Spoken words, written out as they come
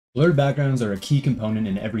Blurred backgrounds are a key component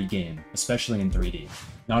in every game, especially in 3D.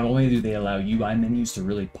 Not only do they allow UI menus to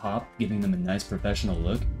really pop, giving them a nice professional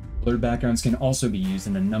look, blurred backgrounds can also be used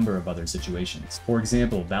in a number of other situations. For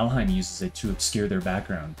example, Valheim uses it to obscure their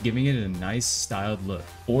background, giving it a nice styled look.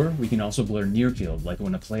 Or we can also blur near field, like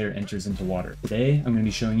when a player enters into water. Today, I'm going to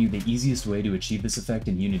be showing you the easiest way to achieve this effect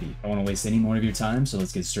in Unity. I don't want to waste any more of your time, so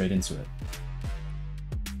let's get straight into it.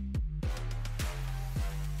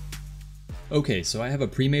 Okay, so I have a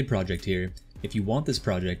pre-made project here. If you want this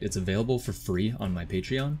project, it's available for free on my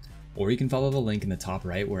Patreon, or you can follow the link in the top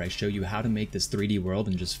right where I show you how to make this 3D world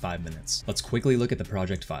in just 5 minutes. Let's quickly look at the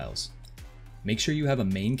project files. Make sure you have a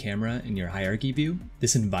main camera in your hierarchy view.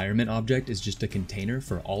 This environment object is just a container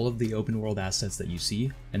for all of the open world assets that you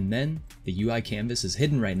see, and then the UI canvas is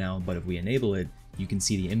hidden right now, but if we enable it, you can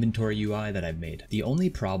see the inventory UI that I've made. The only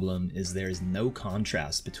problem is there's no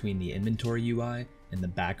contrast between the inventory UI and the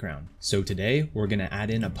background. So today we're gonna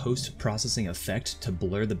add in a post-processing effect to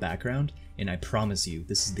blur the background, and I promise you,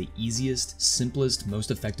 this is the easiest, simplest, most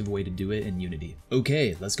effective way to do it in Unity.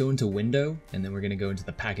 Okay, let's go into Window, and then we're gonna go into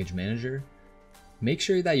the Package Manager. Make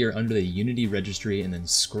sure that you're under the Unity registry and then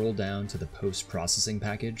scroll down to the post-processing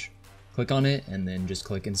package. Click on it and then just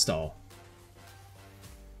click Install.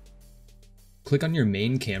 Click on your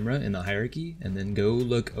main camera in the hierarchy and then go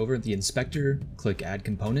look over at the inspector, click Add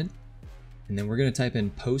Component. And then we're going to type in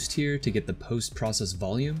post here to get the post-process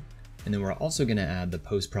volume. And then we're also going to add the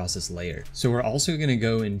post-process layer. So we're also going to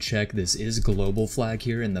go and check this is global flag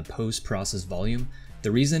here in the post-process volume.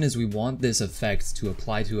 The reason is we want this effect to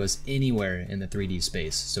apply to us anywhere in the 3D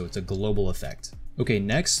space. So it's a global effect. Okay,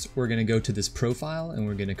 next we're going to go to this profile and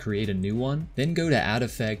we're going to create a new one. Then go to Add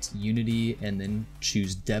Effect, Unity, and then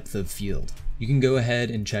choose Depth of Field. You can go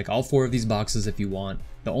ahead and check all 4 of these boxes if you want.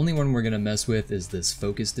 The only one we're going to mess with is this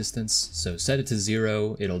focus distance. So set it to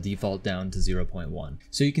 0, it'll default down to 0.1.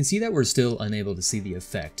 So you can see that we're still unable to see the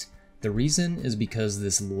effect. The reason is because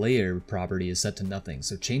this layer property is set to nothing.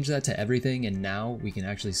 So change that to everything and now we can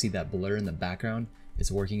actually see that blur in the background.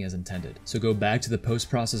 It's working as intended. So go back to the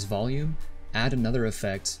post-process volume, add another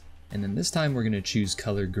effect, and then this time we're going to choose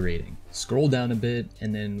color grading. Scroll down a bit,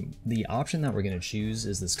 and then the option that we're going to choose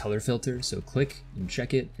is this color filter. So click and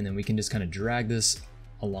check it, and then we can just kind of drag this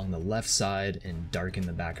along the left side and darken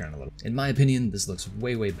the background a little. In my opinion, this looks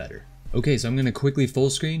way, way better. Okay, so I'm going to quickly full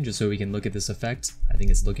screen just so we can look at this effect. I think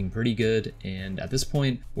it's looking pretty good, and at this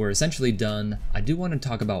point, we're essentially done. I do want to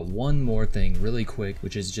talk about one more thing really quick,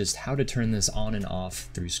 which is just how to turn this on and off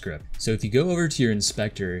through script. So if you go over to your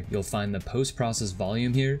inspector, you'll find the post-process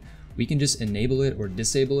volume here. We can just enable it or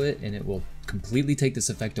disable it, and it will completely take this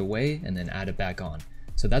effect away and then add it back on.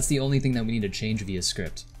 So that's the only thing that we need to change via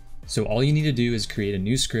script. So all you need to do is create a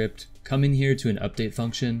new script, come in here to an update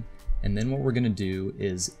function, and then what we're going to do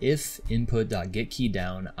is if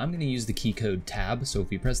input.getKeyDown, I'm going to use the key code tab. So if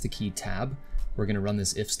we press the key tab, we're going to run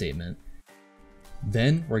this if statement.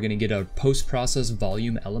 Then we're going to get our post-process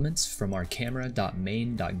volume elements from our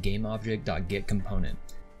camera.main.gameObject.getComponent.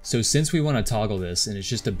 So since we want to toggle this and it's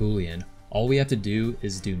just a boolean, all we have to do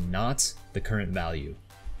is do not the current value.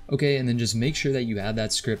 Okay, and then just make sure that you add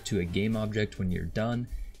that script to a game object when you're done.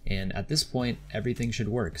 And at this point, everything should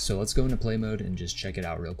work. So let's go into play mode and just check it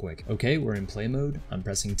out real quick. Okay, we're in play mode. I'm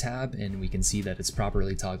pressing tab and we can see that it's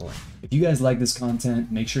properly toggling. If you guys like this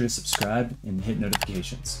content, make sure to subscribe and hit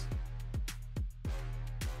notifications.